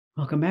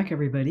Welcome back,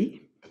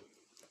 everybody.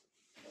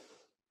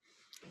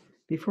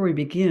 Before we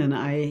begin,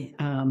 I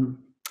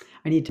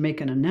need to make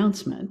an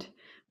announcement,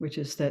 which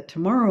is that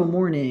tomorrow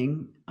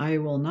morning I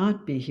will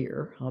not be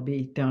here. I'll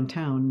be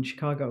downtown in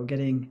Chicago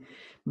getting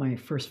my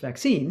first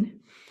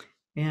vaccine,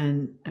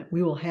 and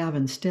we will have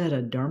instead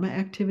a Dharma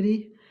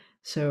activity.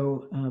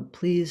 So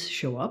please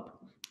show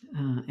up,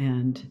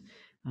 and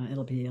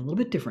it'll be a little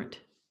bit different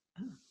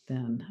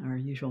than our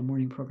usual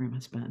morning program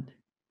has been.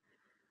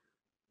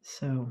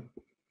 So.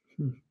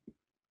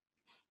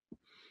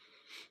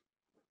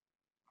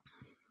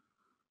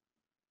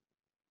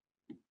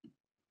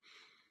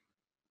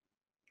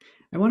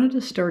 I wanted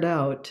to start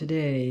out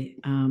today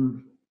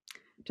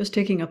just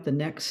taking up the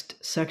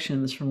next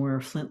sections from where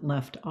Flint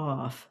left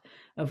off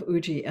of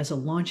Uji as a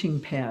launching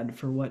pad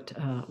for what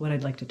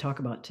I'd like to talk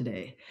about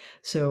today.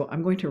 So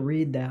I'm going to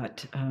read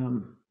that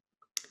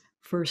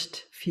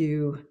first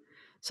few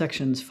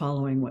sections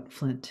following what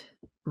Flint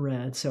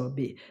read. So it'd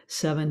be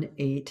 7,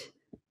 8,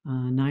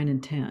 9,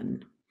 and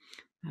 10,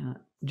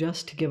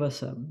 just to give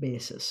us a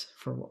basis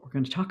for what we're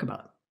going to talk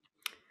about.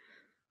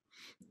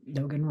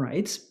 Dogen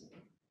writes,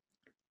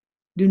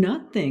 "Do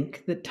not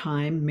think that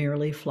time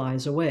merely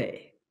flies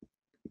away.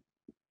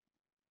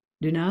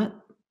 Do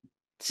not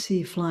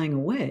see flying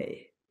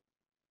away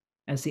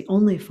as the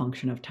only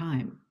function of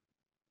time.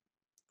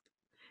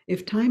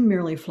 If time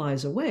merely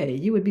flies away,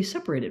 you would be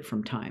separated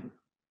from time.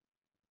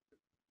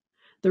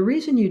 The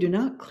reason you do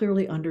not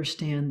clearly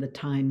understand the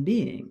time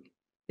being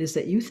is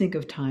that you think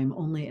of time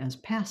only as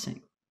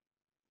passing.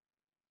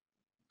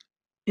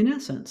 In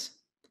essence,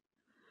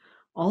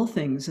 all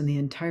things in the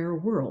entire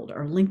world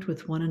are linked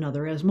with one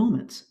another as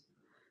moments.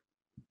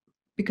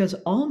 Because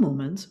all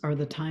moments are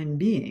the time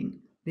being,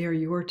 they are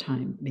your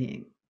time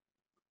being.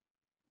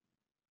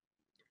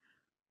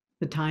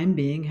 The time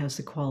being has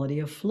the quality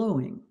of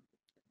flowing.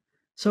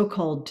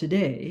 So-called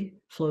today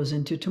flows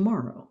into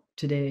tomorrow.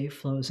 Today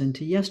flows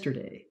into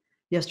yesterday.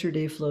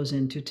 Yesterday flows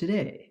into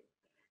today.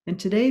 And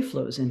today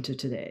flows into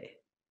today.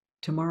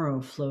 Tomorrow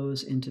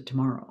flows into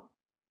tomorrow.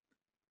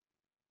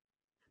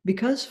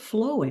 Because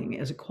flowing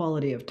is a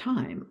quality of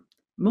time,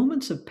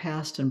 moments of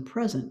past and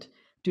present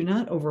do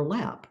not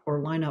overlap or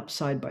line up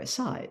side by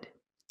side.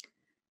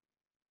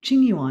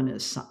 Qingyuan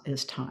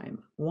is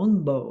time.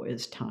 Wangbo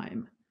is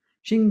time.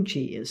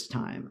 Jingqi is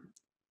time.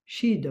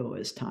 Shido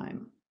is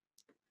time.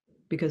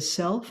 Because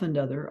self and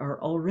other are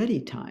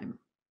already time.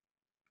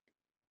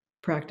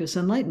 Practice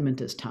enlightenment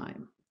is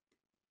time.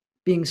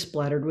 Being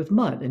splattered with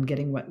mud and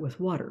getting wet with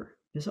water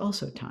is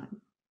also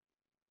time.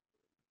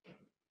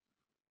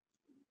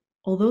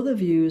 Although the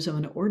views of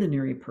an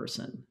ordinary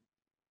person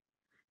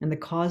and the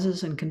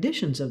causes and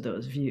conditions of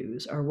those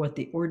views are what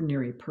the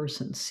ordinary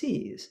person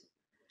sees,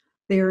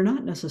 they are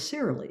not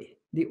necessarily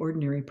the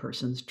ordinary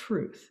person's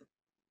truth.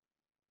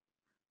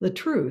 The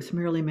truth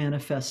merely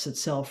manifests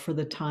itself for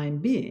the time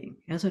being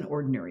as an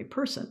ordinary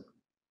person.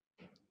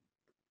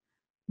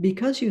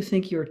 Because you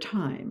think your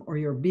time or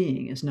your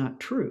being is not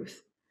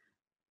truth,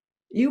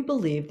 you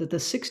believe that the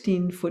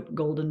 16-foot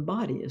golden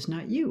body is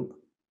not you.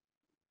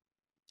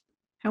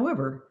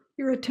 However,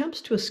 your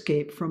attempts to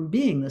escape from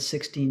being the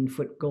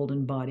 16-foot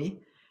golden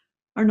body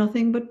are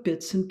nothing but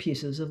bits and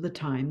pieces of the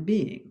time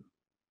being.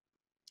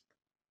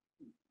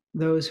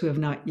 Those who have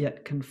not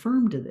yet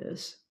confirmed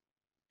this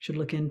should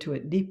look into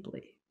it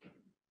deeply.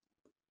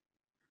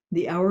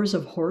 The hours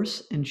of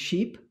horse and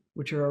sheep,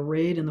 which are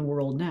arrayed in the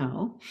world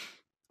now,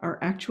 are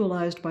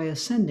actualized by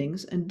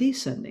ascendings and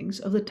descendings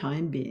of the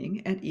time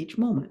being at each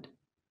moment.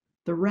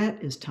 The rat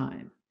is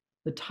time.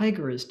 The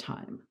tiger is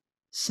time.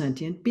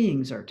 Sentient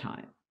beings are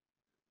time.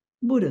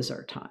 Buddhas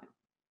are time.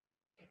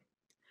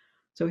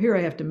 So here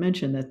I have to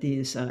mention that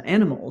these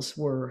animals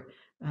were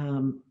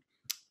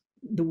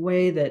the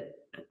way that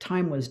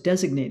time was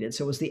designated.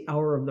 So it was the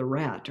hour of the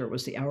rat, or it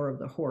was the hour of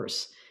the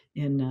horse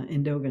in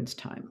Dogen's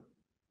time.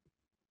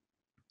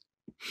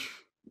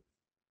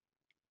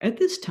 At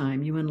this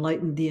time, you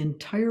enlightened the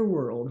entire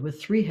world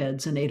with 3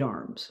 heads and 8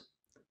 arms.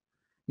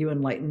 You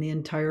enlightened the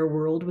entire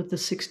world with the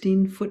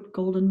 16-foot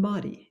golden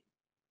body.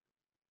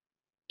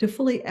 To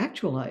fully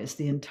actualize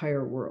the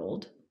entire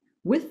world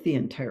with the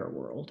entire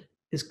world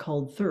is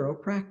called thorough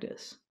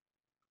practice.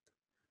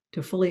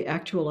 To fully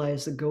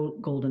actualize the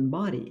golden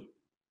body,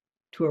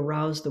 to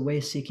arouse the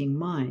way-seeking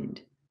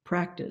mind,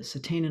 practice,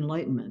 attain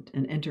enlightenment,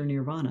 and enter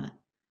nirvana,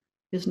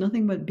 is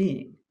nothing but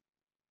being,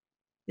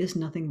 is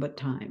nothing but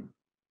time.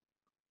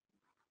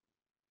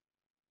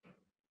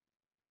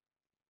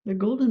 The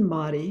golden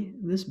body,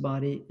 this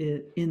body,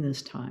 is in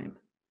this time,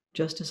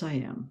 just as I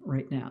am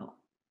right now.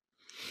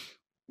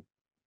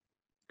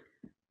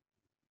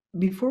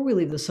 Before we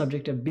leave the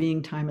subject of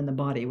being, time, and the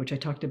body, which I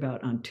talked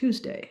about on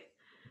Tuesday,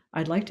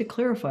 I'd like to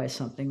clarify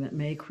something that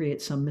may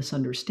create some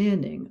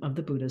misunderstanding of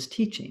the Buddha's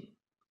teaching.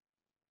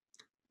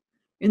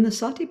 In the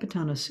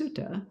Satipatthana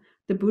Sutta,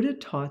 the Buddha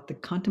taught the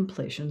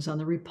contemplations on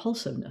the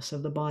repulsiveness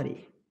of the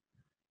body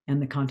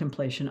and the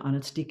contemplation on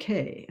its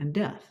decay and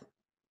death.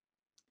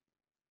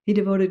 He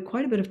devoted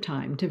quite a bit of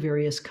time to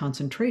various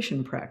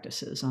concentration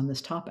practices on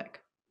this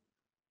topic.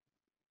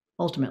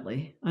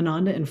 Ultimately,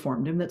 Ananda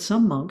informed him that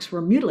some monks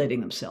were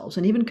mutilating themselves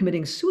and even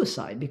committing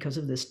suicide because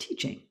of this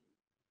teaching.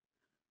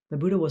 The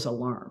Buddha was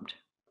alarmed.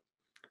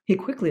 He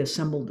quickly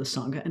assembled the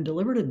Sangha and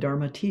delivered a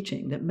Dharma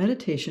teaching that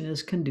meditation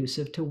is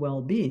conducive to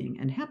well-being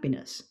and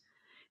happiness.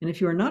 And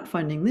if you are not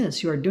finding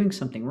this, you are doing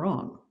something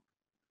wrong.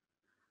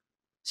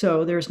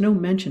 So there is no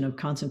mention of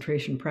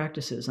concentration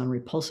practices on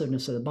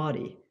repulsiveness of the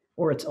body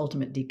or its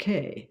ultimate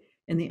decay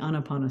in the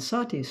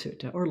Anapanasati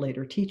Sutta or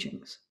later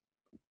teachings.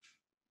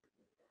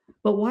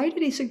 But why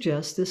did he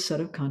suggest this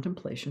set of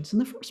contemplations in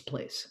the first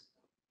place?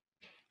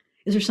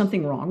 Is there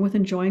something wrong with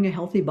enjoying a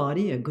healthy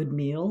body, a good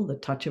meal, the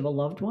touch of a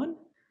loved one?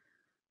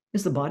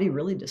 Is the body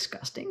really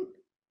disgusting?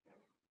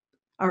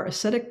 Are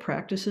ascetic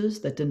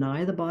practices that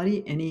deny the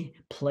body any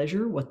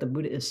pleasure what the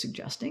Buddha is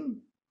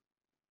suggesting?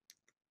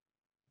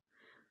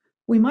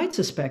 We might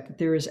suspect that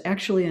there is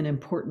actually an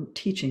important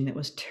teaching that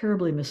was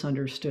terribly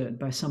misunderstood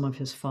by some of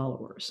his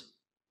followers.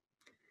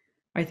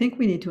 I think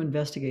we need to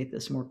investigate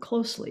this more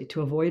closely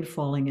to avoid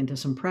falling into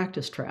some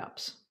practice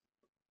traps.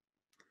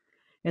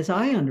 As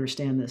I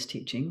understand this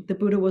teaching, the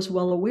Buddha was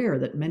well aware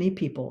that many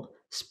people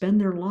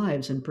spend their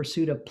lives in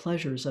pursuit of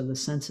pleasures of the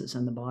senses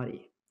and the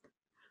body.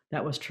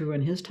 That was true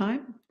in his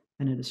time,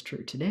 and it is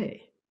true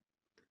today.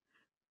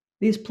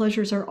 These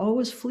pleasures are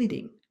always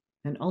fleeting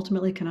and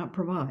ultimately cannot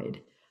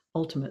provide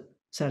ultimate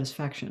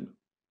satisfaction.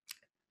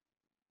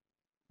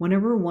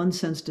 Whenever one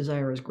sense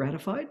desire is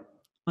gratified,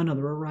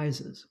 another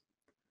arises.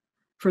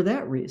 For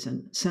that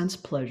reason, sense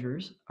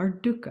pleasures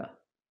are dukkha,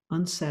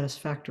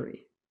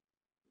 unsatisfactory.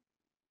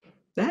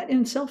 That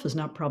in itself is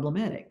not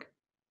problematic.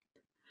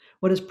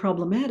 What is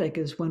problematic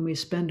is when we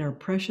spend our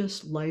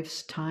precious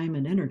life's time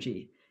and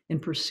energy in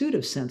pursuit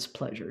of sense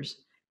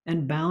pleasures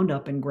and bound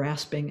up in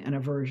grasping and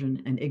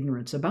aversion and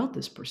ignorance about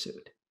this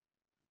pursuit.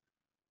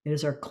 It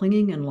is our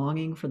clinging and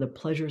longing for the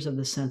pleasures of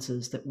the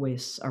senses that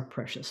wastes our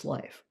precious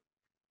life.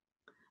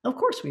 Of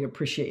course, we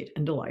appreciate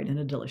and delight in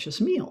a delicious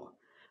meal,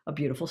 a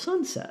beautiful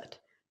sunset,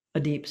 a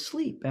deep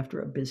sleep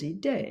after a busy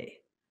day.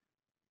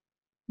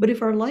 But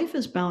if our life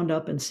is bound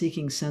up in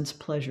seeking sense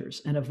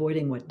pleasures and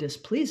avoiding what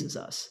displeases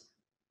us,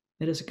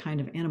 it is a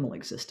kind of animal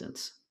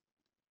existence.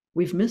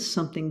 We've missed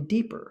something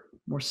deeper,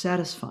 more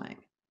satisfying,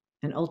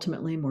 and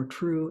ultimately more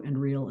true and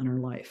real in our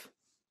life.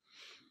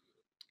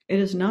 It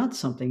is not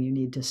something you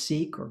need to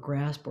seek or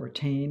grasp or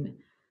attain,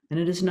 and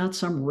it is not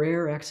some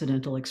rare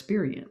accidental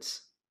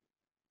experience.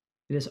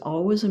 It is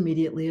always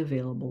immediately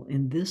available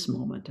in this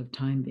moment of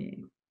time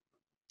being.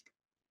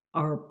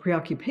 Our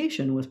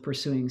preoccupation with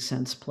pursuing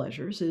sense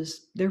pleasures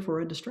is therefore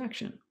a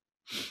distraction.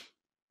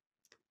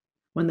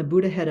 When the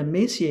Buddha had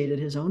emaciated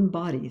his own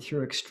body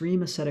through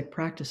extreme ascetic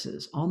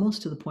practices,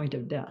 almost to the point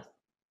of death,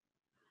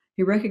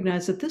 he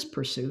recognized that this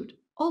pursuit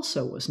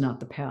also was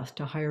not the path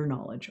to higher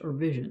knowledge or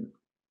vision.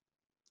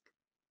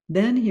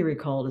 Then he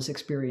recalled his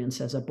experience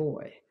as a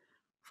boy,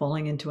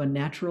 falling into a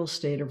natural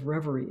state of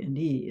reverie and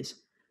ease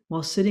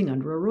while sitting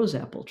under a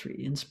roseapple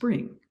tree in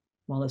spring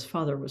while his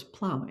father was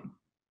plowing.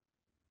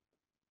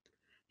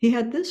 He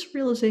had this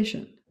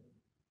realization: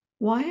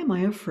 why am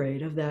I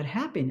afraid of that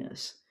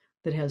happiness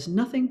that has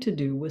nothing to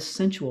do with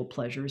sensual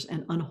pleasures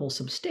and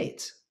unwholesome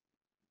states?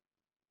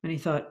 And he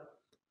thought,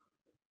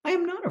 I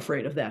am not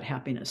afraid of that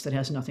happiness that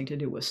has nothing to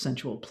do with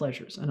sensual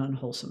pleasures and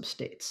unwholesome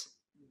states.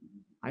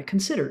 I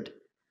considered,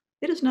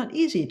 it is not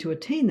easy to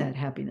attain that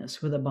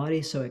happiness with a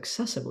body so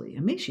excessively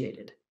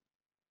emaciated.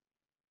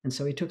 And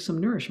so he took some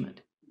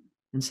nourishment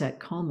and sat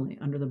calmly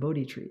under the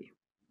Bodhi tree.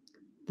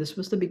 This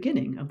was the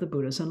beginning of the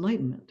Buddha's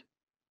enlightenment.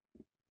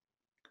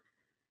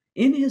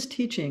 In his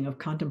teaching of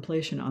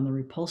contemplation on the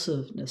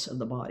repulsiveness of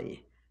the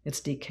body, its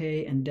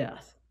decay and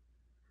death,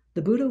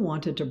 the Buddha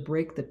wanted to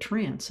break the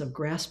trance of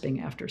grasping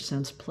after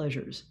sense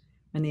pleasures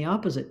and the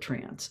opposite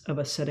trance of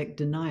ascetic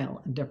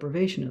denial and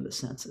deprivation of the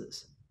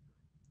senses.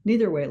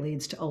 Neither way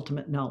leads to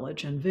ultimate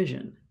knowledge and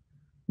vision.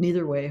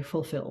 Neither way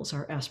fulfills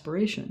our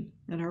aspiration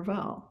and our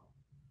vow.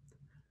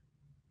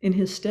 In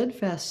his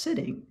steadfast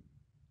sitting,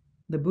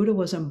 the Buddha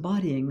was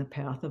embodying the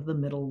path of the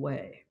middle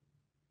way.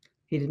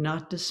 He did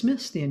not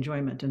dismiss the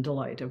enjoyment and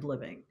delight of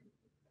living,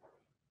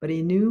 but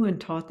he knew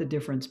and taught the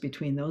difference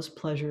between those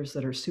pleasures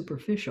that are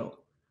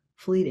superficial,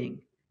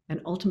 fleeting, and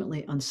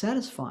ultimately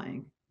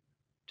unsatisfying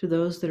to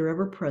those that are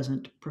ever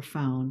present,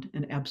 profound,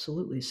 and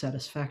absolutely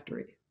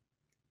satisfactory.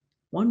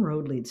 One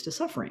road leads to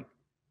suffering,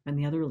 and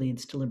the other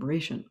leads to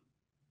liberation.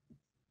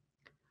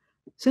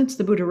 Since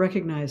the Buddha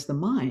recognized the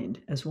mind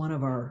as one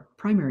of our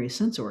primary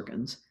sense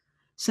organs,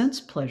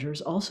 sense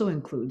pleasures also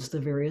includes the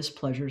various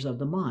pleasures of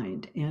the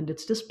mind and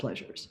its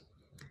displeasures.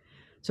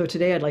 So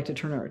today I'd like to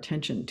turn our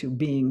attention to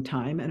being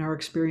time and our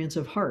experience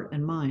of heart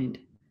and mind,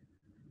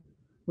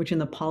 which in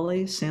the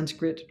Pali,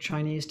 Sanskrit,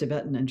 Chinese,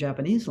 Tibetan, and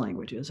Japanese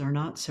languages are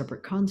not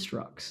separate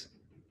constructs.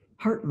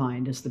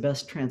 Heart-mind is the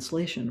best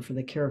translation for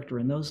the character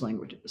in those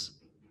languages.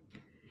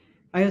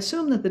 I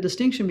assume that the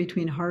distinction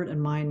between heart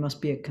and mind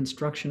must be a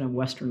construction of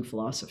Western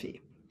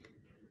philosophy.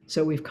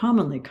 So we've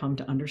commonly come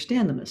to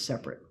understand them as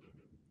separate.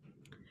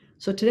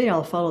 So today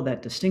I'll follow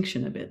that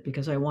distinction a bit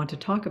because I want to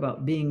talk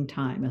about being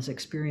time as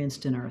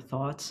experienced in our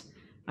thoughts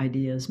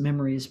ideas,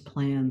 memories,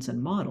 plans,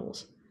 and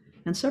models,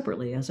 and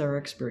separately as our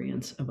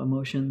experience of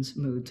emotions,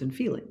 moods, and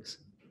feelings.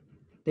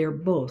 They are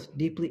both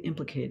deeply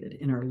implicated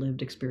in our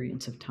lived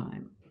experience of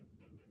time.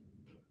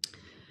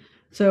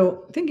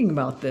 So, thinking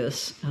about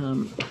this,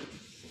 I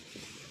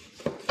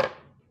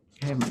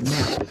have my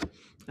map.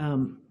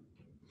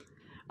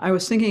 I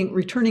was thinking,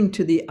 returning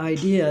to the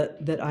idea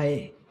that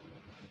I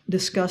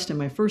discussed in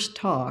my first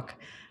talk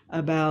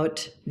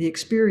about the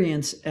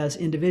experience as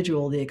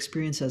individual, the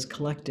experience as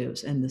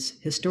collectives, and this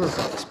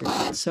historical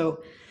experience.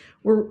 So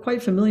we're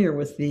quite familiar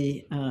with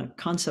the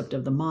concept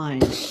of the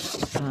mind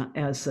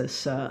as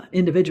this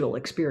individual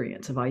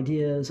experience of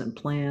ideas and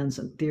plans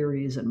and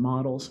theories and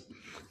models,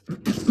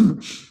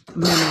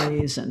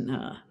 memories, and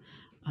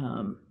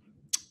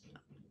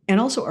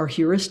also our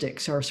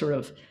heuristics, our sort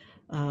of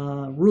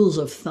rules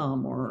of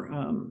thumb or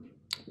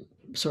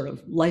sort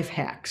of life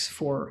hacks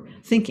for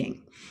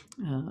thinking,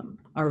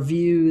 our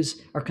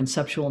views, our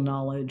conceptual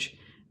knowledge.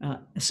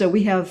 So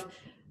we have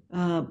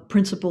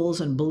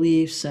principles and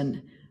beliefs,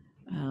 and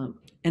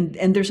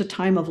there's a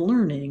time of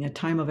learning, a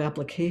time of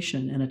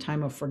application, and a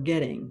time of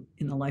forgetting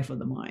in the life of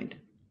the mind.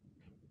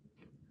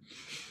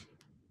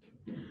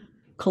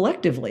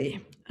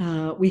 Collectively,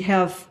 we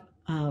have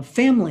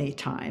family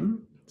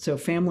time. So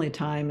family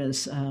time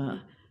is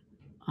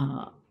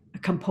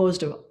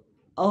composed of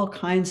all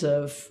kinds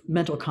of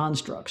mental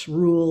constructs,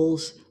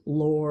 rules,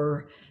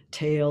 lore,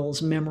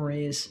 tales,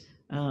 memories,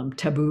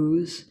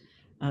 taboos,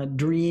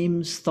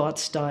 dreams, thought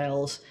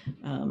styles,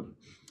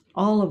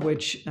 all of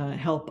which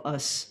help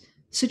us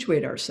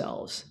situate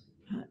ourselves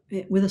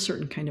with a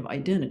certain kind of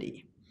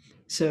identity.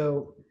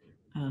 So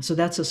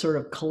that's a sort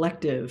of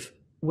collective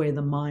way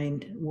the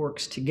mind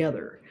works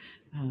together.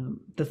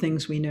 The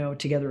things we know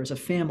together as a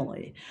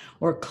family,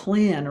 or a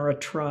clan or a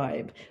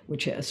tribe,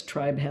 which has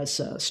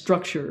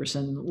structures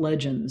and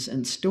legends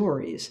and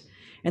stories.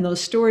 And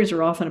those stories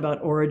are often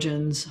about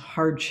origins,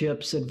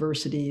 hardships,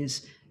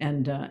 adversities,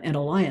 and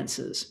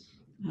alliances,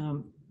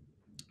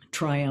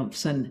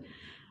 triumphs, and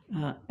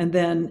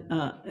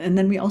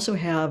then we also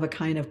have a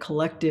kind of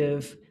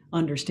collective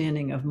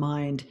understanding of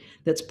mind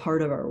that's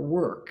part of our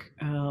work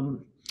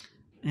and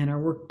our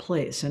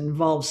workplace, and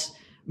involves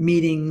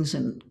meetings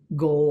and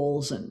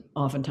goals and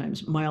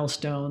oftentimes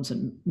milestones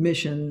and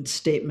mission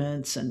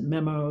statements and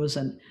memos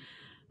and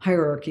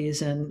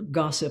hierarchies and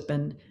gossip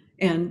and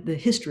the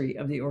history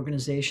of the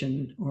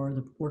organization or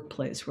the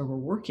workplace where we're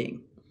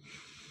working.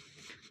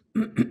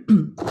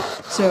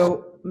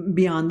 So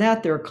beyond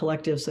that, there are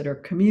collectives that are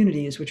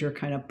communities, which are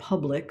kind of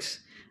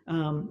publics,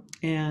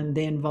 and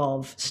they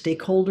involve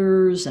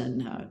stakeholders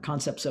and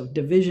concepts of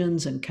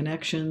divisions and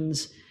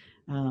connections,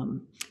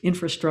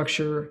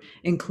 infrastructure,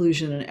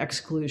 inclusion and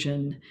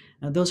exclusion.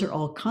 Those are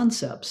all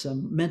concepts,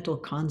 mental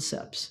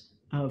concepts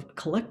of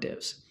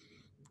collectives.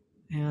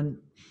 And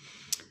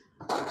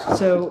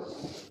so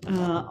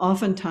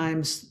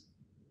oftentimes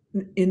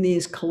in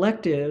these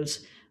collectives,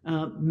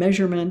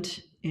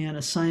 measurement and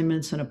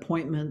assignments and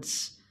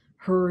appointments,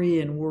 hurry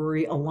and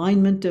worry,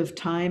 alignment of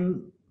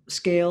time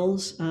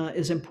scales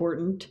is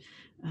important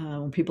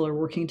when people are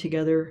working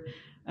together.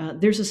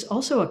 There's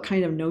also a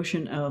kind of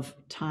notion of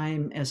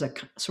time as a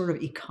sort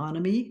of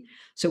economy.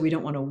 So we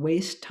don't want to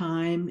waste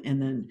time.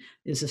 And then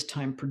is this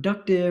time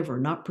productive or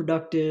not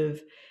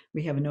productive?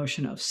 We have a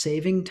notion of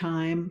saving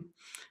time,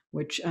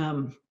 which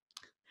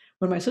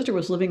when my sister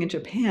was living in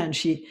Japan,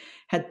 she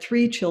had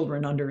 3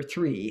 children under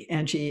 3,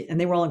 and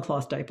they were all in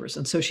cloth diapers.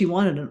 And so she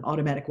wanted an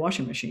automatic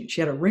washing machine.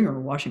 She had a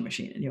Ringer washing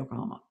machine in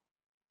Yokohama.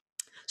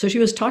 So she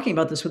was talking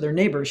about this with her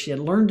neighbors. She had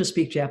learned to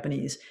speak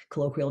Japanese,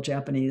 colloquial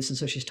Japanese, and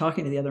so she's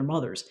talking to the other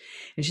mothers.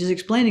 And she's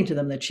explaining to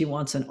them that she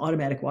wants an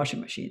automatic washing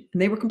machine.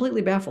 And they were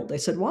completely baffled. They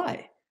said,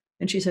 "Why?"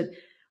 And she said,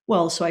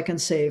 "Well, so I can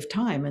save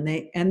time."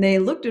 And they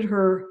looked at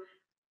her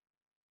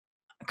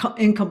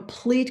in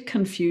complete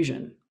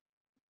confusion.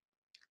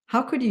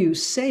 How could you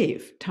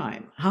save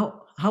time?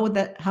 How would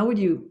that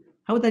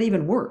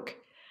even work?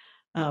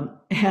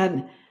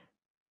 And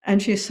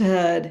she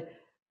said,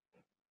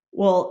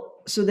 "Well,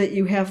 so that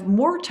you have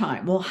more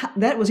time." Well,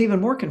 that was even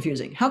more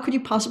confusing. How could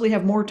you possibly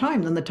have more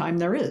time than the time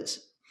there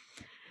is?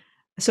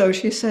 So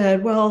she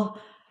said,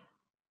 "Well,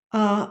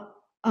 so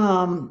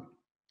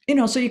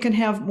you can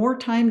have more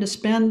time to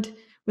spend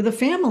with the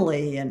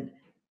family."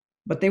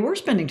 But they were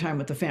spending time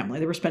with the family.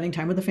 They were spending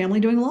time with the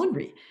family doing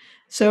laundry.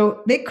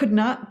 So they could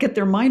not get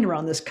their mind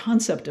around this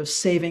concept of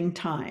saving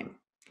time.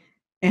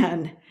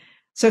 And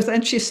so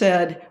then she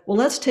said, "Well,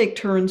 let's take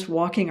turns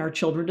walking our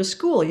children to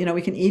school.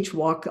 We can each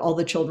walk all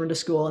the children to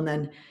school."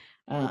 And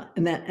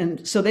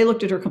so they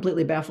looked at her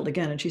completely baffled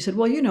again. And she said,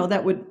 "Well,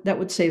 that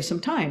would save some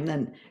time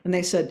then." And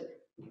they said,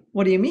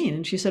 "What do you mean?"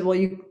 And she said, "Well,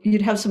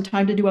 you'd have some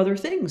time to do other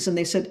things." And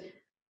they said,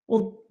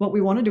 "Well, what we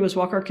want to do is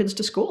walk our kids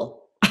to school."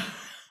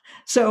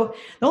 So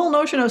the whole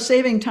notion of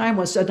saving time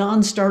was a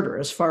non-starter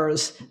as far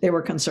as they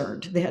were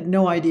concerned. They had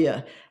no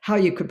idea how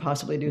you could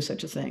possibly do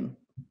such a thing.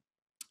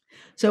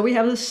 So we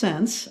have this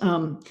sense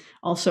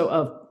also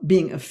of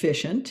being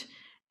efficient,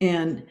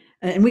 and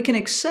we can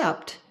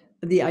accept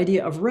the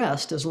idea of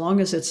rest as long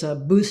as it's a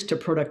boost to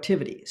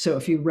productivity. So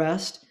if you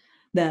rest,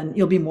 then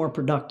you'll be more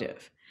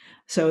productive.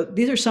 So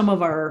these are some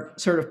of our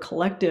sort of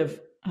collective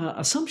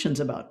assumptions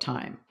about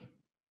time.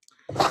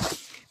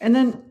 And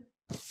then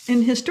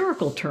in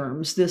historical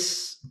terms,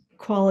 this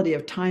quality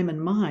of time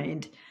and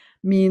mind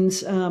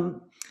means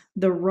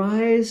the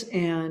rise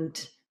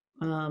and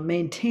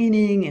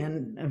maintaining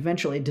and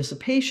eventually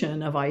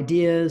dissipation of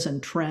ideas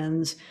and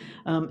trends.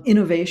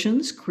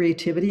 Innovations,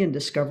 creativity, and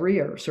discovery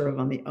are sort of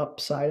on the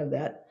upside of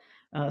that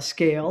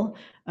scale.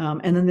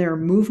 And then there are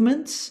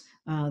movements,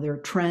 there are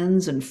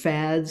trends and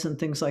fads and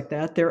things like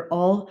that. They're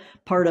all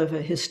part of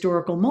a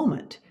historical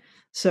moment.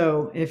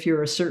 So if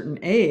you're a certain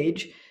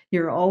age,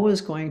 you're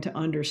always going to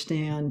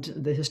understand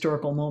the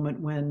historical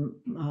moment when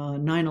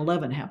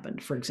 9/11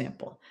 happened, for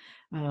example.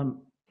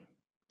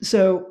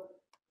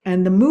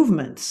 And the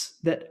movements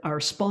that are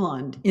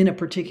spawned in a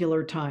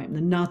particular time, the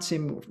Nazi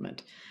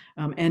movement.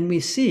 And we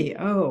see,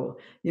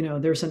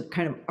 there's a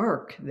kind of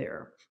arc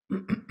there.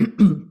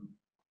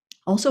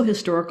 Also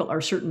historical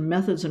are certain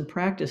methods and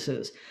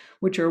practices,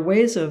 which are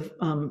ways of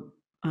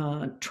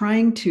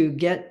trying to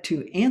get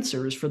to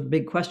answers for the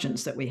big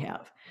questions that we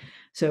have.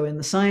 So in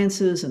the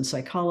sciences and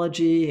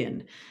psychology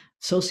and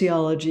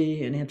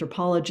sociology and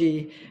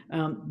anthropology,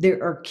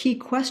 there are key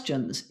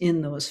questions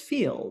in those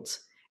fields,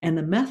 and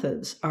the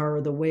methods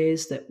are the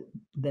ways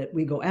that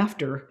we go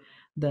after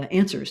the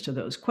answers to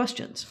those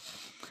questions.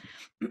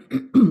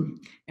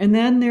 And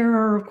then there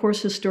are, of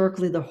course,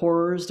 historically the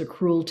horrors, the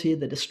cruelty,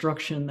 the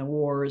destruction, the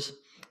wars,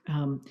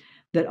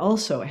 that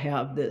also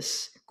have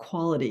this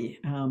quality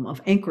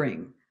of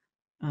anchoring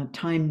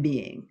time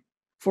being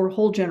for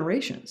whole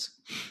generations.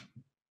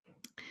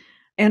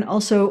 And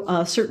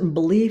also certain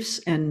beliefs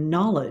and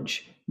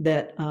knowledge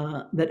that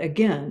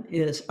again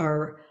is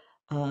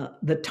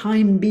the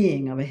time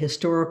being of a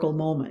historical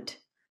moment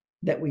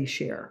that we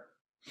share.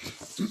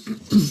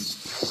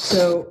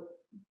 So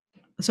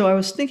I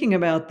was thinking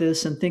about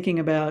this and thinking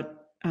about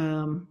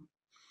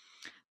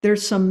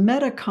there's some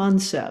meta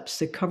concepts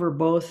that cover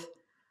both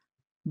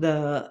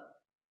the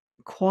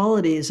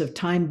qualities of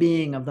time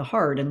being of the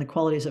heart and the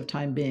qualities of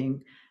time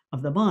being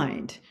of the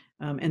mind.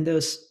 And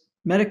those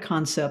meta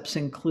concepts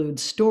include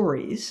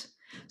stories.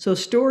 So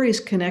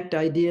stories connect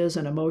ideas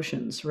and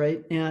emotions,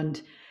 right?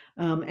 And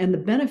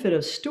the benefit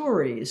of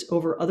stories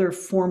over other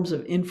forms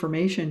of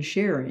information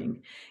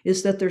sharing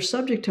is that they're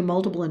subject to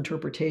multiple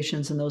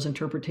interpretations, and those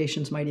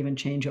interpretations might even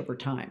change over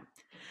time.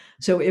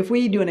 So if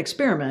we do an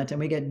experiment and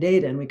we get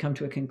data and we come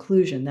to a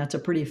conclusion, that's a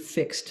pretty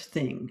fixed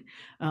thing.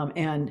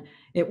 And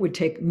it would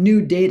take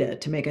new data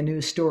to make a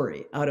new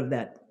story out of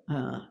that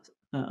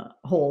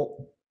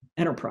whole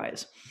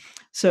enterprise.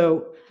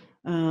 So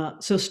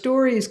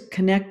stories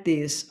connect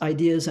these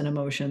ideas and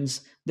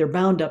emotions. They're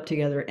bound up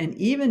together. And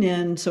even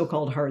in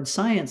so-called hard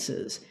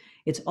sciences,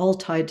 it's all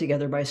tied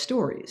together by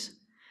stories.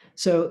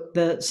 So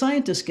the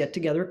scientists get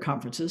together at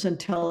conferences and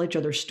tell each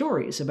other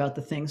stories about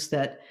the things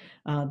that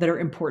are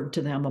important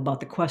to them, about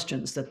the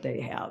questions that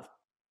they have.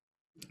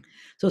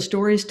 So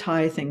stories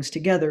tie things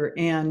together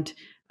and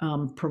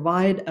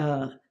provide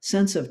a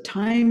sense of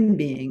time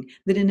being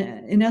that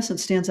in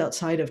essence stands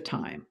outside of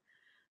time.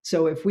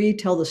 So if we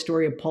tell the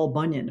story of Paul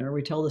Bunyan, or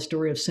we tell the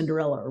story of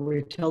Cinderella, or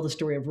we tell the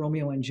story of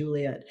Romeo and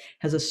Juliet,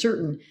 has a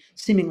certain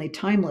seemingly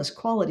timeless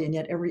quality, and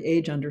yet every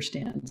age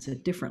understands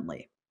it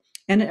differently.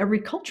 And every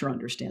culture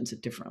understands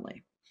it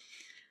differently.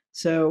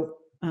 So,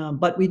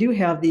 but we do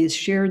have these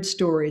shared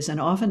stories,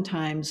 and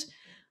oftentimes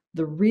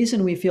the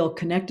reason we feel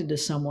connected to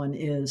someone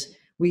is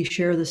we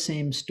share the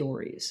same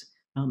stories,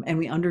 and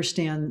we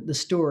understand the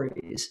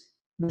stories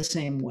the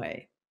same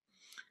way.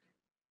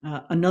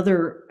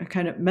 Another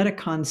kind of meta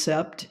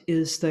concept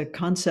is the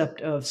concept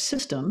of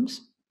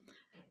systems.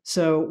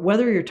 So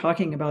whether you're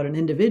talking about an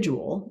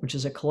individual, which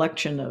is a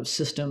collection of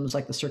systems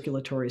like the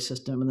circulatory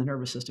system and the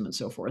nervous system and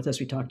so forth, as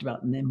we talked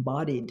about in the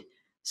embodied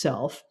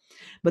self,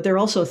 but there are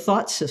also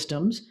thought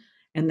systems,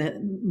 and that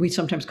we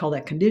sometimes call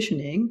that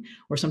conditioning,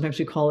 or sometimes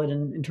we call it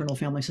an internal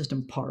family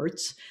system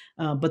parts.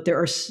 But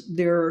there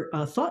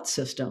are thought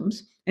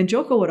systems, and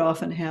Joko would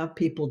often have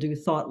people do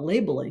thought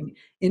labeling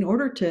in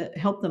order to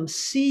help them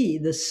see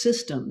the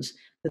systems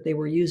that they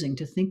were using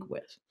to think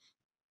with.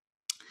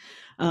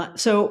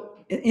 So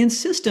in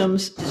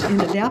systems, in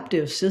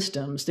adaptive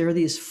systems, there are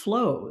these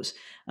flows.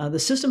 The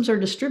systems are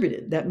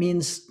distributed. That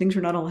means things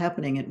are not all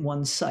happening at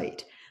one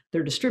site.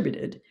 They're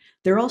distributed.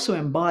 They're also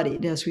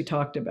embodied, as we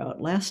talked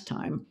about last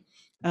time.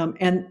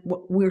 And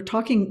we're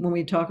talking, when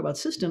we talk about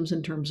systems,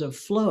 in terms of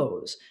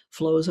flows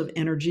of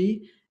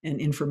energy and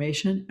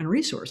information and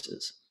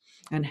resources,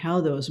 and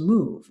how those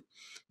move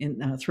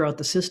throughout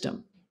the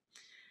system.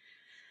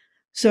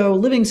 So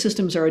living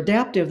systems are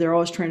adaptive. They're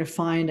always trying to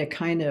find a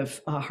kind of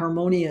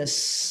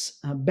harmonious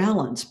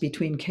balance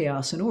between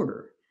chaos and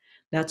order.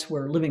 That's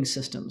where living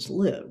systems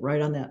live,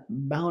 right on that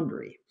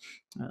boundary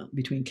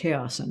between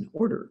chaos and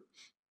order.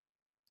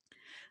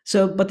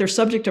 So, but they're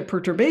subject to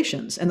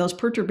perturbations, and those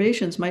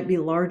perturbations might be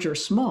large or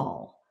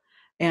small.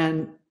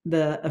 And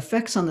the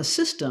effects on the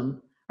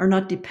system are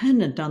not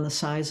dependent on the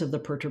size of the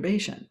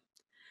perturbation.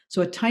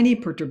 So a tiny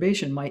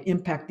perturbation might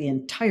impact the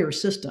entire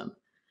system,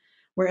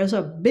 whereas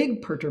a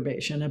big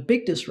perturbation, a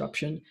big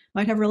disruption,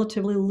 might have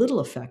relatively little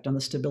effect on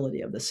the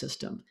stability of the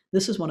system.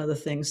 This is one of the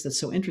things that's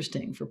so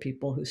interesting for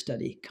people who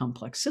study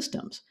complex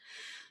systems.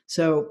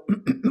 So,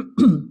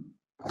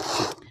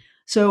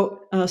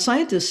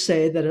 scientists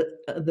say that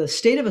the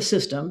state of a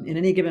system in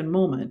any given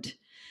moment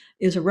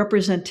is a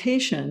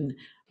representation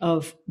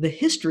of the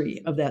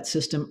history of that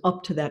system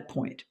up to that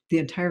point, the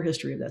entire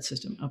history of that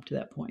system up to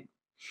that point.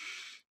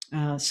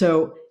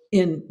 So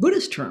in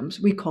Buddhist terms,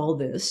 we call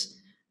this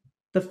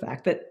the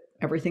fact that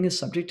everything is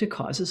subject to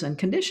causes and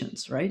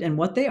conditions, right? And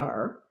what they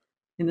are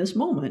in this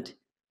moment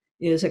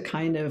is a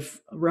kind of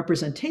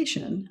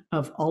representation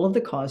of all of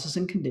the causes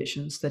and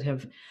conditions that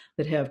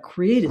have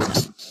created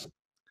them.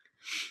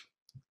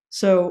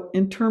 So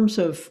in terms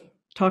of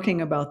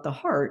talking about the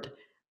heart,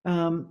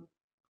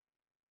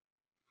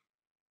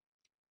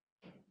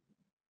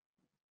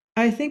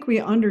 I think we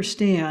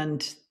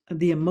understand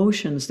the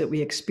emotions that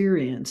we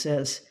experience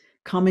as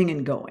coming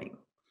and going.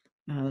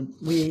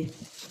 We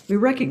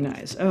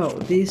recognize, oh,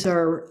 these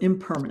are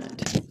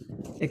impermanent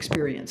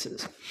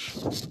experiences,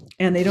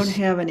 and they don't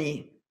have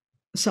any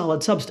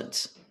solid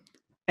substance,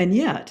 and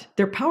yet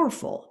they're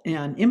powerful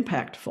and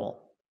impactful.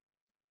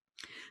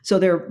 So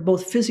they're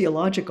both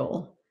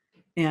physiological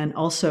and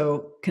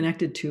also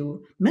connected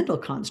to mental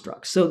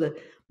constructs. So the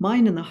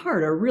mind and the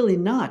heart are really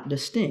not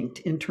distinct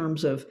in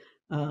terms of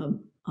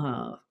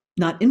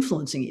not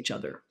influencing each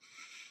other.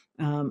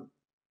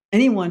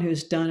 Anyone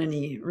who's done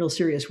any real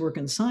serious work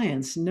in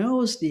science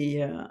knows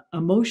the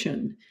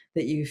emotion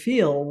that you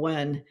feel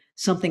when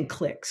something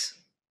clicks,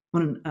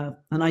 when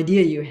an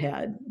idea you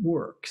had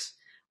works,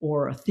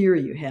 or a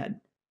theory you had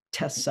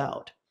tests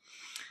out.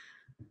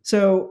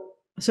 So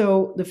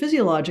the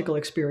physiological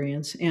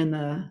experience and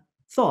the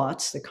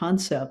thoughts, the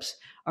concepts,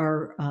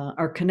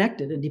 are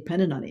connected and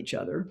dependent on each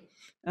other,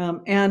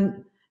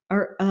 and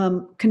our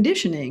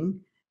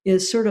conditioning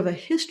is sort of a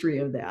history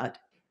of that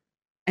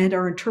and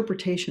our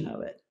interpretation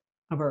of it,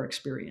 of our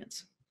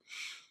experience.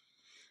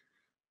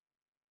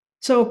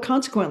 So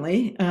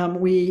consequently,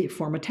 we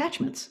form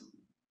attachments.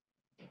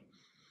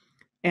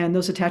 And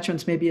those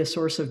attachments may be a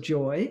source of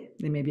joy.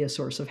 They may be a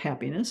source of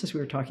happiness, as we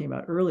were talking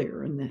about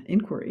earlier in the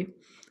inquiry,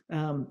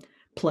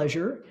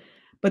 pleasure.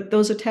 But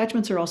those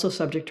attachments are also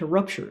subject to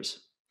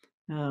ruptures,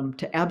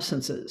 to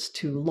absences,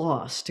 to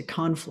loss, to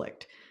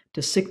conflict,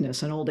 to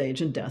sickness and old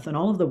age and death, and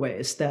all of the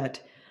ways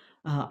that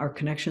our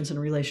connections and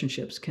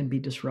relationships can be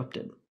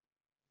disrupted.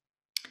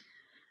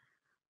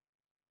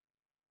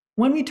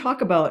 When we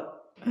talk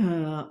about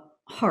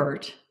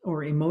heart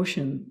or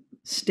emotion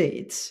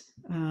states,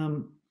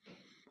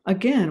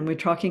 again, we're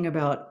talking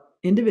about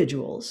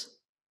individuals.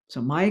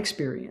 So my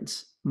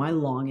experience, my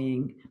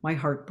longing, my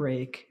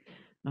heartbreak,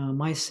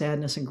 my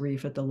sadness and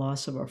grief at the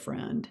loss of a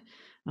friend,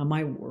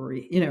 my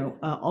worry,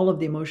 all of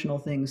the emotional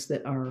things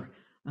that are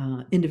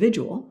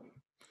individual,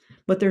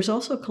 but there's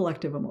also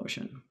collective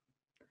emotion.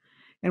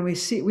 And we've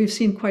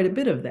seen quite a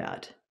bit of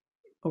that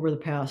over the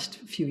past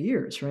few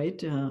years,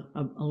 right? A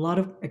lot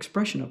of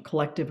expression of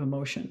collective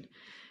emotion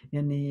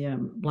in the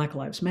Black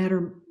Lives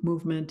Matter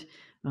movement,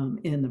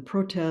 in the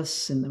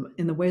protests, in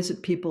the ways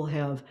that people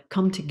have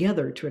come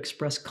together to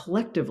express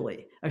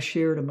collectively a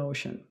shared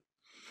emotion.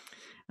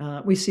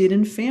 We see it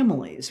in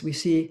families. We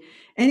see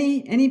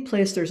any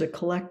place there's a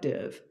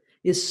collective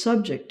is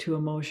subject to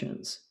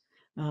emotions.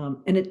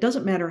 And it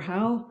doesn't matter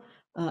how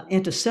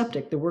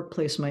antiseptic the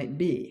workplace might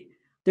be,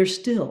 there's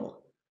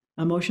still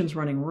emotions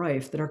running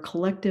rife that are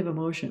collective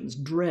emotions: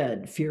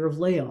 dread, fear of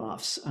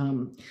layoffs,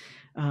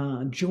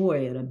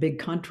 joy at a big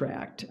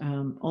contract.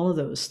 All of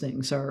those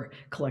things are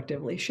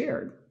collectively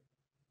shared.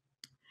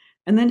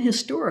 And then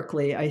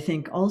historically, I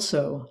think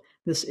also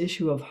this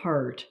issue of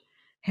heart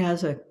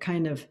has a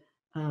kind of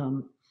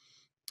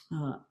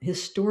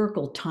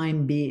historical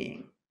time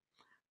being.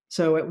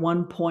 So at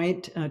one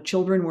point,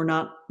 children were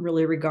not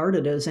really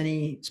regarded as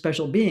any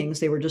special beings.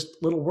 They were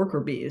just little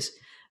worker bees.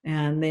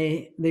 And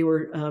they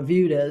were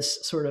viewed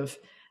as sort of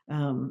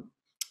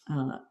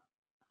a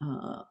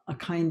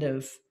kind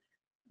of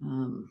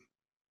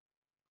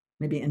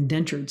maybe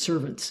indentured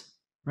servants,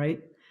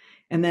 right?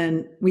 And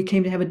then we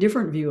came to have a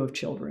different view of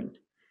children.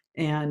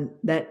 And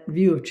that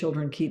view of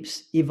children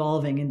keeps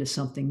evolving into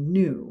something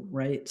new,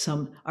 right?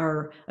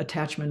 Our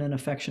attachment and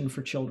affection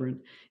for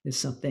children is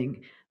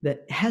something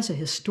that has a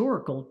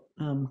historical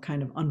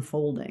kind of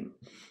unfolding.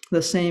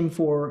 The same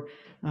for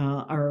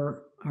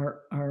our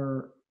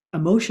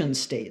emotion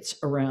states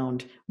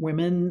around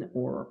women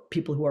or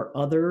people who are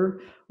other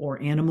or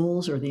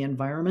animals or the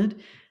environment.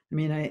 I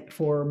mean,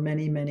 for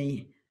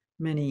many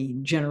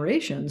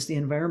generations, the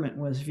environment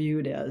was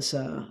viewed as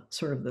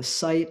sort of the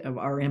site of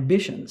our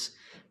ambitions,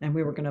 and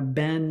we were going to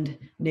bend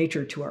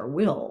nature to our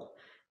will.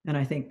 And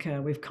I think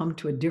we've come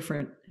to a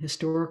different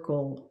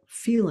historical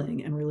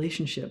feeling and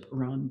relationship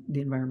around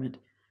the environment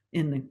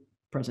in the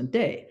present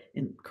day,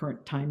 in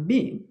current time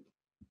being,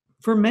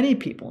 for many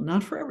people,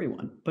 not for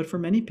everyone, but for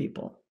many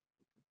people.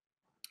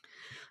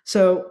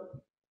 So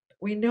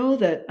we know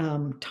that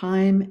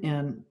time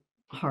and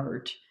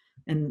heart,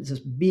 and this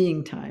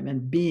being time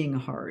and being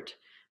heart,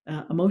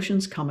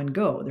 emotions come and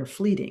go. They're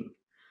fleeting.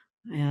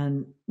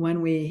 And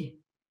when we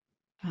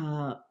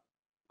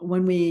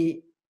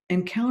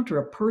encounter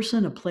a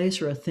person, a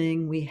place, or a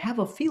thing, we have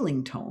a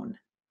feeling tone,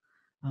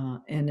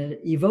 and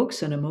it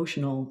evokes an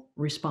emotional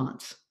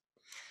response.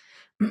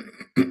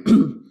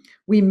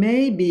 We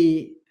may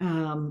be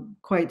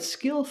quite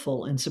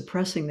skillful in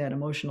suppressing that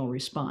emotional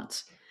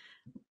response.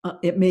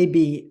 It may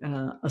be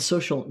a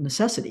social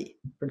necessity.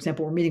 For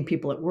example, we're meeting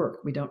people at work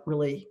we don't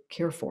really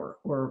care for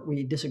or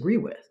we disagree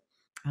with,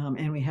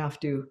 and we have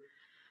to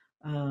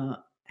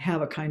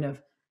have a kind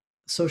of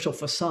social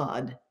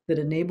facade that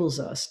enables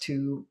us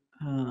to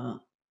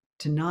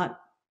not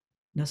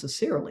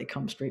necessarily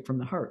come straight from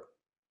the heart.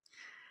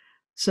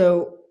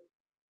 So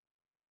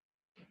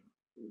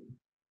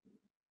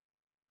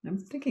I'm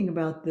thinking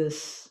about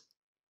this.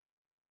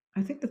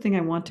 I think the thing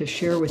I want to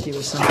share with you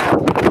is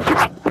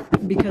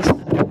something, because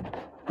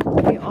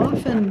we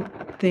often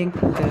think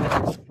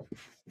that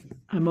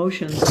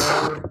emotions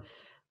are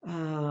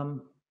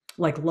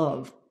like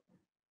love.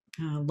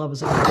 Love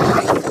is an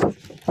emotion.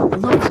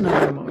 Love is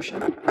not an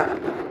emotion.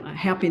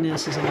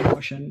 Happiness is an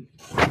emotion.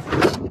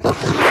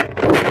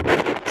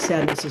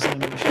 Sadness is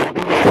an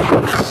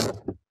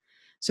emotion.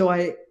 So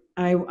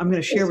I'm going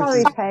to share with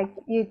you. Sorry, Peg,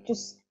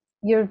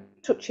 you're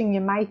touching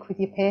your mic with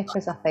your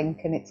papers, I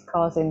think, and it's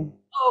causing.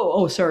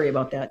 Oh, sorry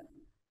about that.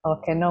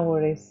 Okay, no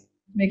worries.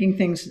 Making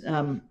things,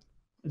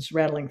 it's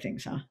rattling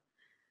things, huh?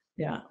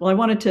 Yeah. Well, I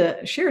wanted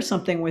to share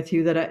something with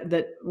you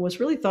that was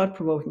really thought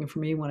provoking for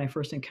me when I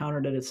first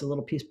encountered it. It's a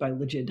little piece by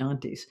Ligia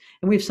Dantes,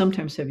 and we've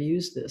sometimes have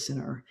used this in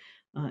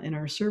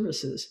our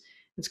services.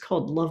 It's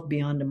called "Love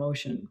Beyond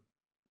Emotion,"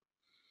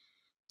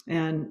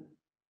 and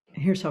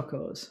here's how it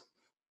goes.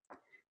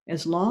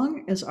 As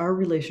long as our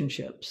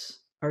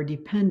relationships are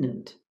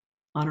dependent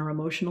on our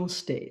emotional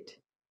state,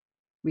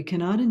 we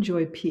cannot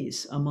enjoy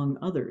peace among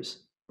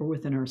others or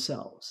within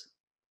ourselves.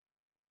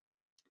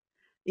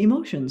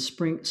 Emotions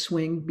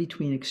swing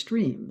between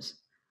extremes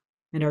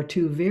and are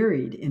too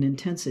varied in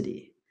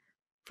intensity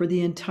for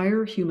the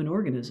entire human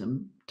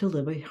organism to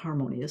live a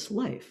harmonious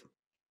life.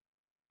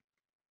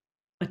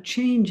 A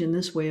change in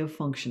this way of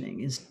functioning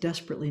is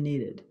desperately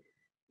needed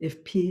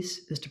if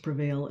peace is to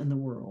prevail in the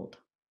world.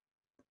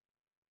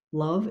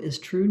 Love is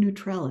true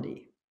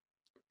neutrality.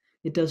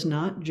 It does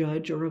not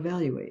judge or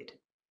evaluate.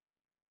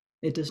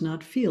 It does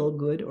not feel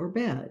good or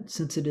bad.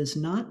 Since it is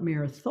not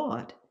mere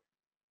thought,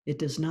 it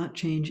does not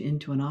change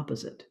into an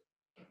opposite.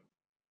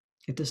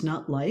 It does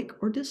not like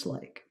or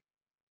dislike.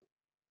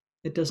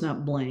 It does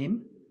not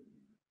blame,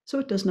 so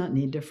it does not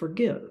need to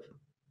forgive.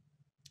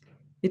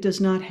 It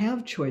does not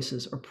have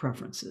choices or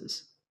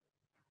preferences,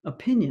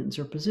 opinions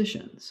or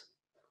positions.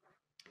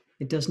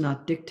 It does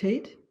not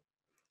dictate,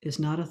 is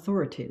not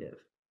authoritative.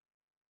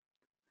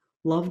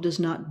 Love does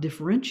not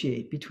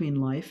differentiate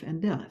between life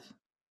and death.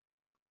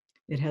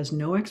 It has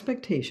no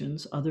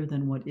expectations other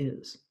than what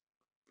is.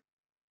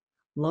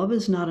 Love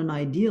is not an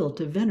ideal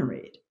to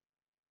venerate.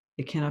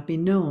 It cannot be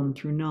known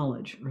through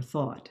knowledge or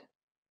thought.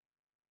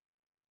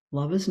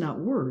 Love is not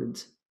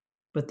words,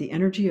 but the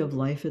energy of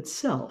life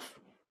itself,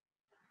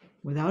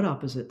 without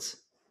opposites,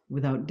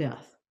 without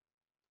death.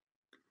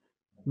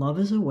 Love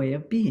is a way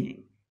of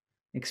being,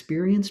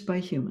 experienced by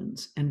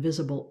humans and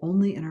visible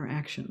only in our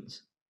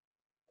actions.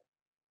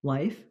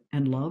 Life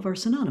and love are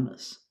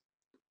synonymous.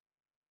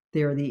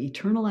 They are the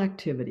eternal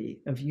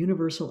activity of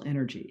universal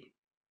energy,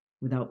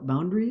 without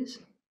boundaries,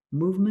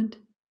 movement,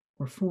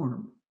 or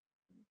form.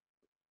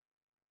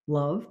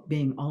 Love,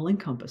 being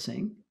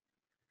all-encompassing,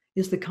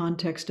 is the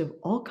context of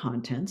all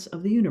contents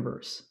of the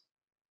universe,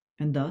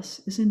 and thus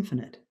is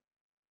infinite.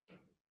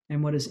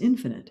 And what is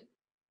infinite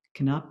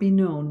cannot be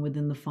known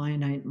within the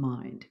finite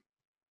mind.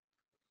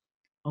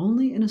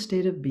 Only in a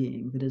state of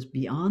being that is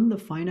beyond the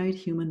finite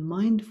human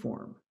mind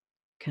form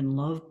can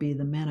love be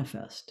the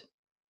manifest.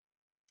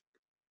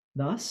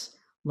 Thus,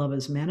 love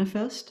is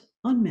manifest,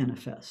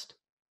 unmanifest,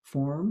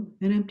 form,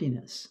 and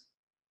emptiness.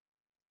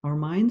 Our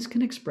minds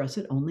can express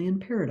it only in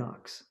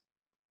paradox.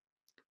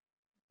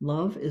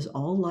 Love is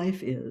all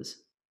life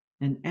is,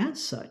 and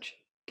as such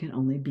can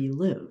only be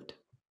lived.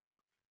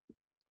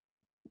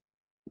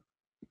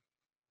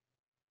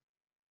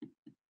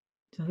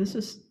 So this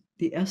is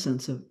the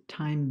essence of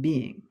time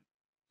being.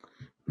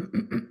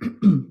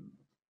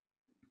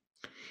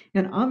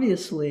 And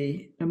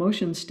obviously,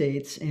 emotion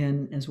states,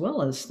 and as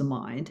well as the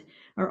mind,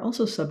 are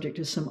also subject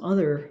to some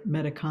other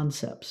meta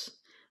concepts.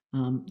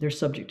 They're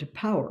subject to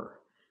power,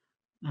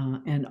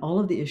 and all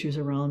of the issues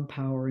around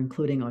power,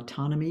 including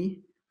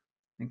autonomy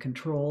and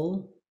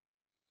control,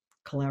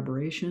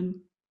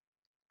 collaboration,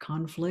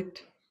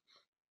 conflict,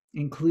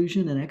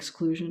 inclusion and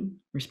exclusion,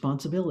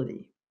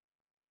 responsibility.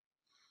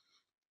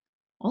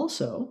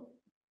 Also,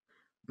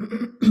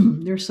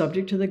 they're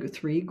subject to the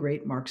three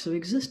great marks of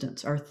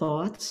existence: our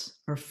thoughts,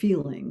 our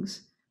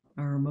feelings,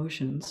 our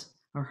emotions,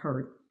 our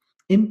heart,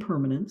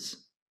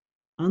 impermanence,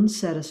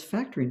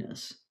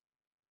 unsatisfactoriness,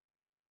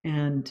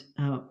 and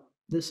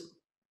this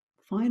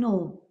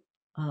final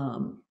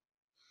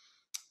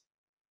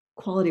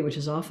quality, which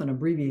is often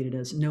abbreviated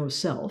as no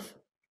self,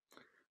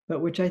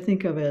 but which I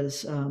think of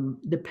as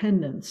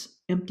dependence,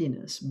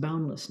 emptiness,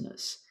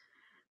 boundlessness.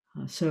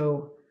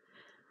 So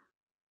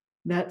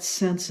that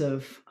sense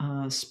of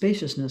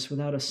spaciousness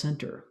without a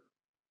center.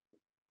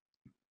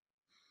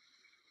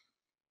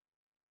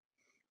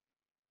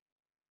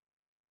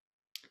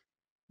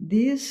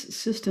 These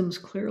systems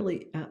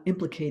clearly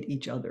implicate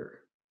each other.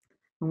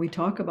 When we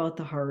talk about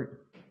the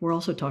heart, we're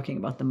also talking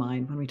about the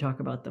mind. When we talk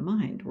about the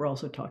mind, we're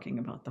also talking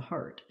about the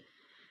heart.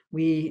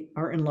 We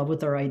are in love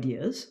with our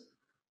ideas.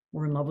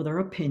 We're in love with our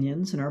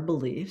opinions and our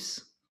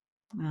beliefs.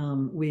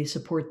 We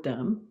support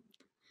them.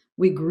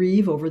 We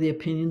grieve over the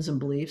opinions and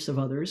beliefs of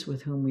others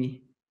with whom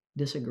we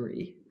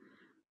disagree.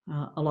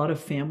 A lot of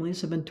families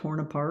have been torn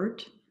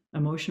apart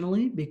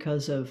emotionally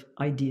because of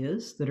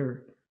ideas that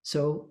are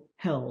so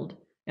held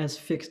as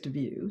fixed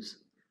views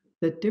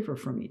that differ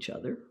from each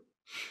other.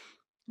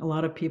 A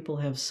lot of people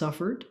have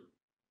suffered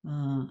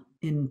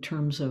in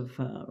terms of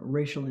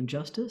racial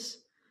injustice,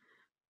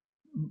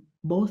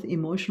 both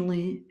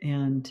emotionally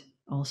and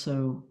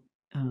also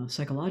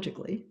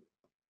psychologically.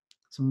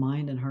 So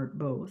mind and heart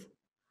both,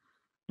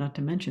 not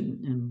to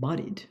mention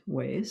embodied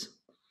ways.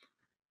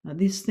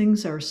 These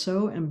things are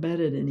so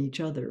embedded in each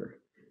other,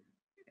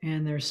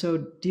 and they're so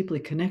deeply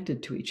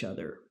connected to each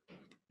other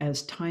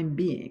as time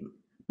being,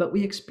 but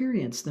we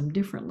experience them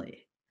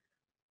differently.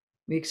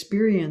 We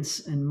experience,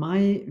 in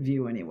my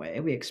view anyway,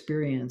 we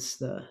experience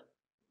the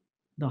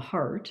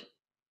heart,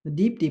 the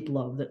deep, deep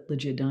love that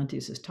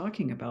Lygiadantes is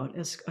talking about,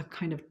 as a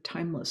kind of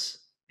timeless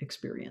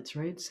experience,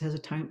 right? It has a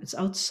time, it's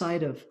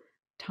outside of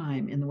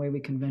time in the way we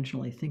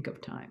conventionally think of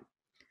time.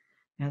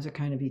 It has a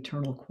kind of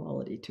eternal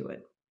quality to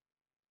it.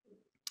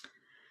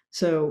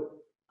 So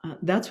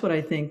that's what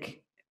I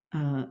think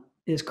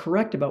is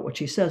correct about what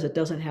she says. It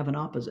doesn't have an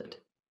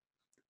opposite.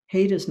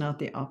 Hate is not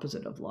the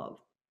opposite of love,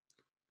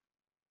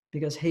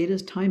 because hate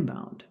is time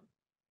bound.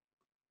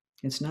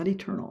 It's not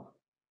eternal.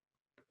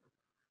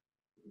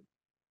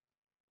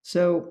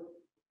 So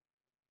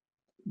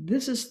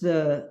this is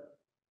the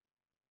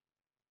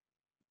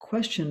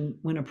question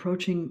when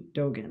approaching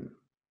Dogen.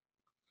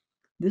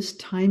 This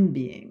time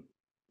being,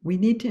 we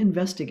need to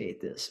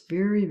investigate this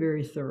very,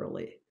 very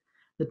thoroughly.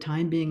 The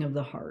time being of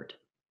the heart,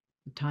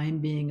 the time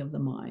being of the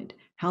mind,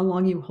 how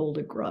long you hold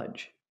a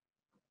grudge,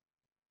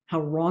 how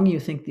wrong you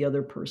think the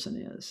other person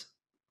is,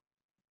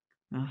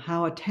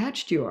 how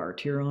attached you are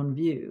to your own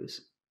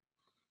views,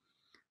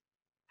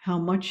 how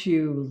much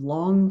you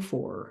long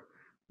for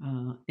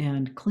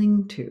and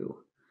cling to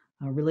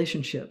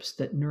relationships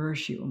that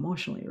nourish you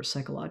emotionally or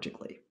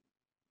psychologically.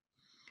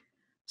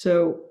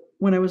 So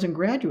when I was in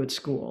graduate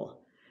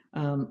school,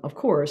 of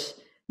course,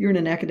 you're in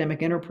an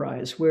academic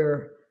enterprise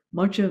where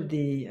much of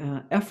the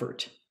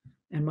effort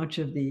and much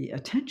of the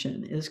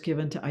attention is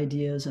given to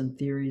ideas and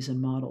theories and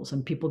models.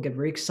 And people get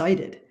very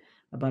excited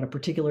about a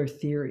particular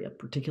theory, a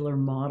particular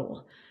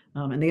model.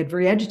 And they get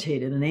very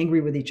agitated and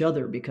angry with each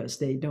other because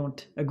they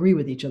don't agree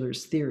with each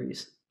other's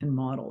theories and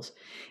models.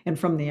 And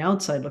from the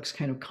outside, looks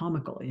kind of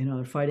comical. You know,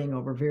 they're fighting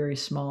over very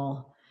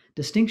small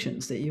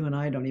distinctions that you and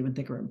I don't even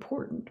think are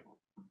important.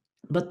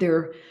 But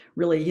they're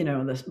really, you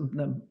know,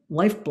 the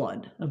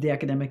lifeblood of the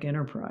academic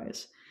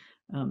enterprise.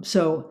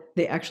 So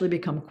they actually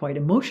become quite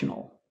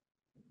emotional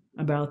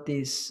about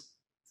these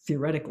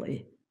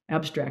theoretically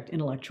abstract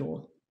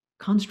intellectual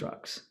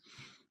constructs.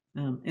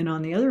 And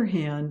on the other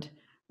hand,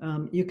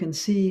 you can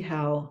see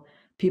how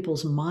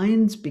people's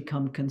minds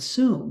become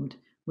consumed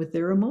with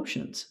their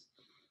emotions.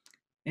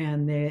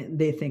 And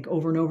they think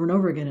over and over and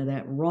over again of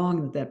that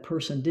wrong that that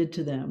person did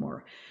to them,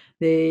 or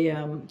they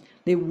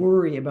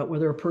worry about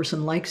whether a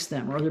person likes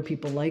them or other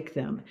people like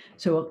them.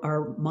 So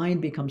our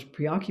mind becomes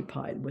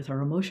preoccupied with our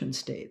emotion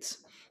states.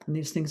 And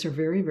these things are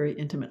very, very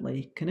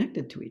intimately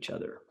connected to each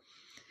other.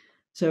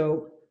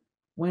 So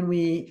when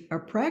we are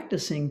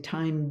practicing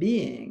time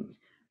being,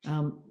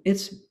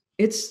 it's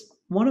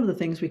one of the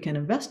things we can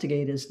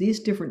investigate is these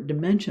different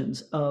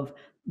dimensions of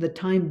the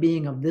time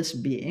being of this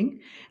being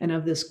and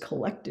of this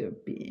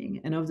collective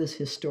being and of this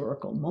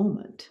historical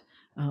moment.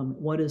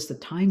 What is the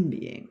time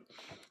being?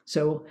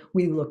 So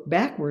we look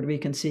backward, we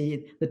can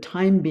see the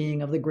time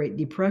being of the Great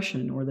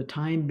Depression, or the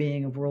time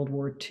being of World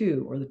War II,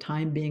 or the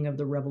time being of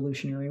the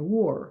Revolutionary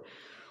War,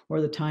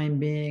 or the time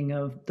being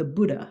of the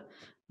Buddha.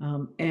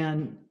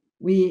 And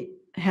we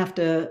have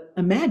to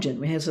imagine,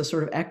 we have a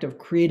sort of act of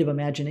creative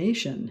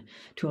imagination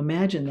to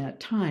imagine that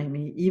time,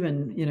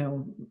 even, you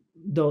know,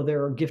 though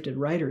there are gifted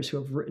writers who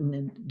have written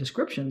in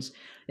descriptions,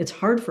 it's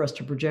hard for us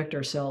to project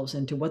ourselves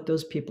into what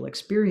those people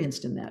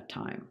experienced in that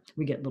time.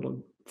 We get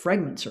little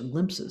fragments or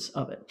glimpses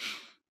of it.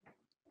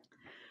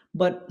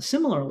 But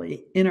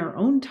similarly, in our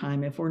own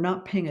time, if we're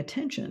not paying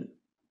attention,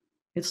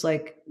 it's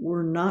like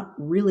we're not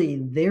really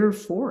there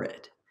for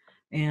it.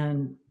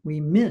 And we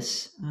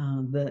miss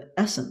the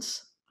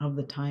essence of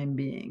the time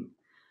being.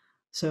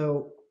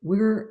 So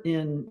we're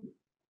in,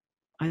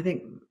 I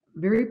think,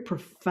 very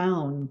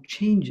profound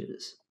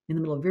changes, in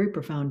the middle of very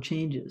profound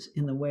changes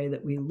in the way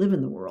that we live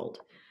in the world.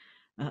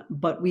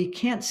 But we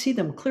can't see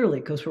them clearly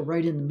because we're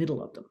right in the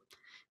middle of them.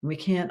 And we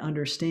can't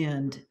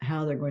understand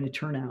how they're going to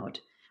turn out.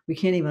 We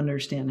can't even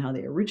understand how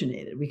they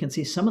originated. We can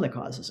see some of the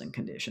causes and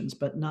conditions,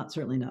 but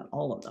certainly not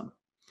all of them.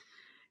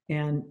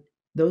 And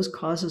those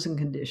causes and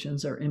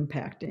conditions are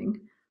impacting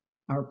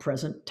our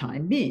present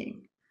time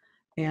being.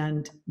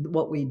 And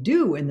what we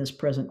do in this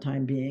present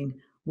time being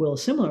will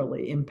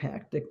similarly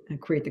impact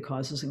create the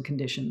causes and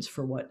conditions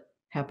for what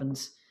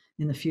happens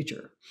in the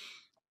future.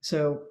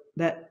 So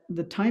that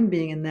the time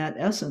being in that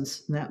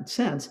essence, in that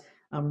sense,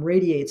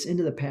 radiates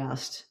into the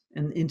past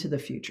and into the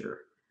future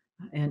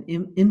and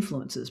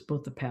influences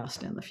both the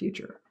past and the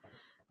future.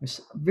 It's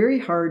a very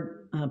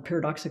hard,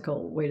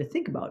 paradoxical way to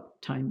think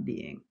about time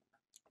being.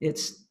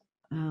 It's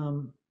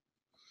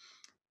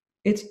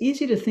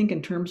easy to think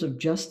in terms of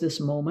just this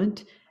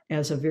moment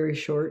as a very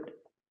short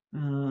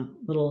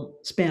little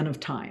span of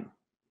time.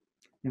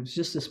 It's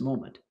just this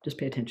moment. Just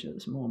pay attention to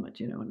this moment,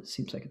 and it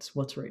seems like it's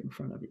what's right in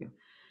front of you.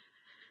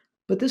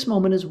 But this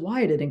moment is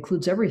wide. It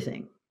includes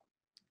everything.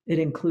 It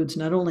includes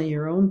not only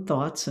your own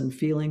thoughts and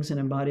feelings and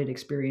embodied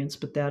experience,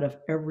 but that of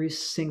every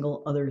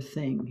single other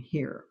thing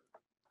here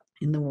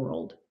in the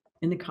world,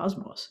 in the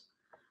cosmos.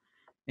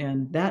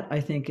 And that,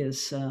 I think,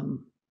 is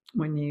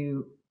when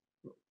you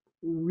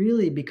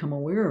really become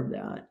aware of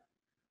that,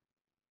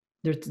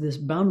 there's this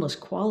boundless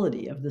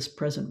quality of this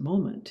present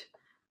moment.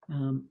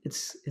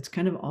 It's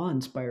kind of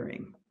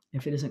awe-inspiring,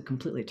 if it isn't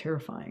completely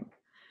terrifying.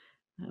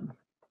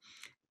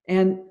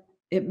 And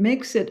it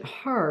makes it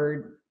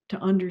hard to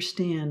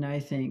understand, I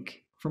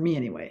think, for me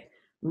anyway.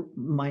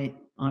 My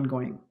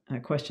ongoing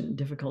question and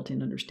difficulty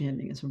in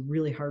understanding is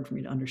really hard for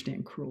me to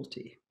understand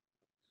cruelty.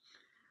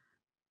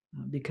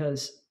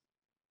 Because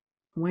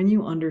when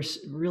you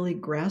really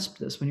grasp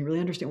this, when you really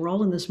understand, we're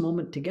all in this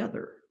moment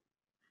together.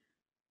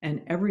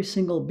 And every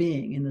single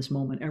being in this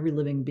moment, every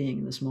living being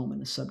in this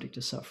moment is subject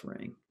to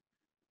suffering.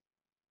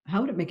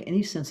 How would it make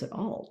any sense at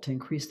all to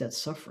increase that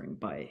suffering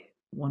by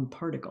one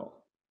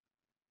particle,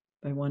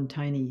 by one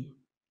tiny,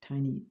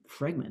 tiny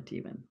fragment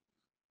even?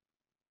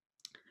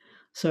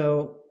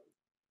 So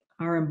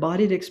our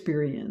embodied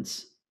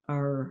experience,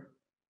 our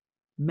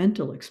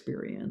mental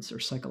experience or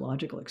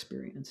psychological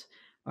experience,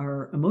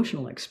 our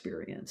emotional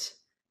experience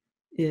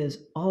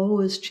is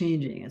always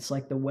changing. It's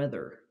like the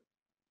weather,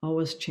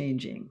 always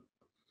changing.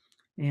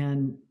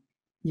 And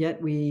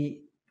yet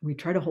we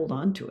try to hold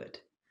on to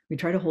it. We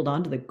try to hold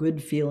on to the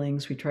good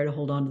feelings. We try to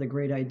hold on to the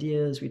great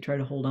ideas. We try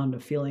to hold on to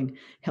feeling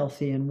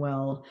healthy and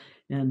well.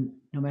 And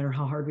no matter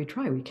how hard we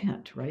try, we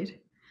can't, right?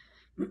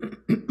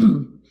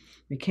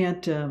 We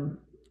can't,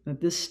 at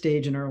this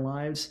stage in our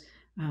lives,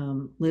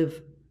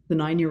 live the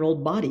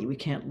 9-year-old body. We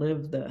can't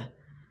live the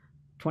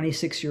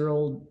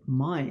 26-year-old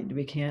mind.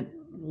 We can't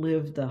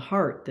live the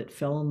heart that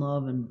fell in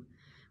love and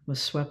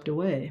was swept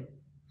away.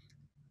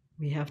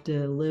 We have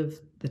to live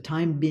the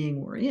time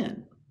being we're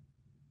in.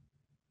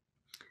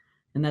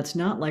 And that's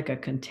not like a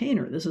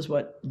container. This is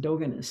what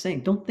Dogen is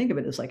saying. Don't think of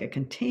it as like a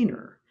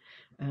container,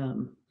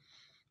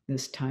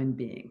 this time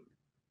being.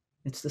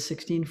 It's the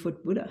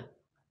 16-foot Buddha.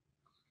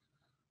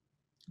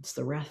 It's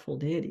the wrathful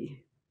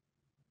deity.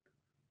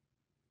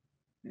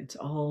 It's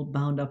all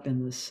bound up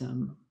in this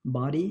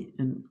body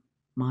and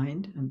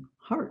mind and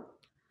heart.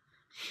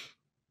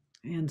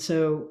 And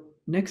so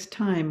next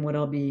time, what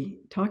I'll be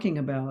talking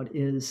about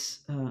is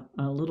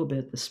a little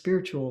bit the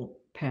spiritual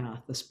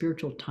path, the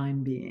spiritual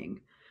time being,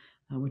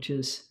 which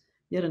is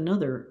yet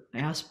another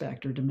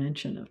aspect or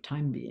dimension of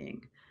time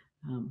being.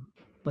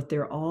 But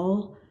they're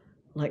all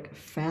like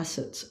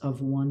facets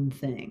of one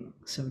thing.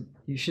 So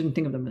you shouldn't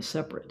think of them as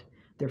separate.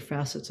 They're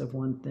facets of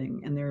one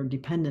thing, and they're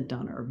dependent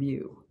on our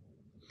view.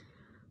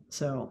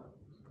 So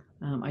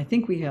I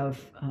think we have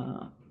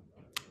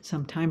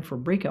some time for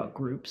breakout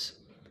groups.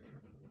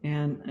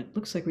 And it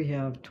looks like we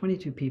have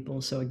 22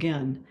 people. So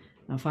again,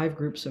 5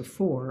 groups of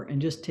 4,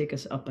 and just take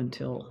us up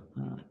until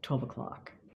 12 o'clock.